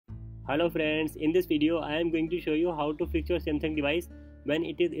Hello friends, in this video I am going to show you how to fix your Samsung device when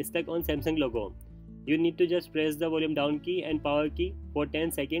it is stuck on Samsung logo. You need to just press the volume down key and power key for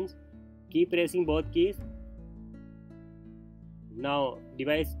 10 seconds. Keep pressing both keys. Now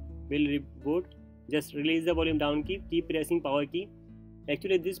device will reboot. Just release the volume down key, keep pressing power key.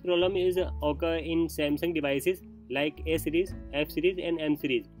 Actually this problem is occur in Samsung devices like A series, F series and M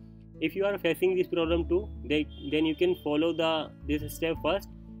series. If you are facing this problem too, then you can follow this step first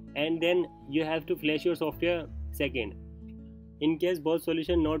and then you have to flash your software second. In case both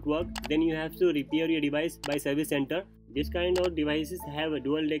solution not work, then you have to repair your device by service center. This kind of devices have a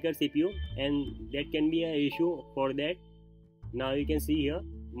dual decker CPU and that can be an issue for that. Now you can see here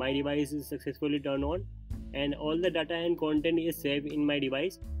my device is successfully turned on and all the data and content is saved in my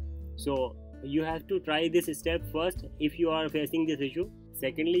device. So you have to try this step first if you are facing this issue.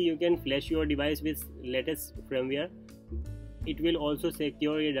 Secondly, you can flash your device with latest firmware. It will also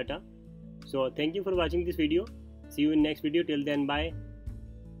secure your data. So thank you for watching this video. See you in next video. Till then, bye.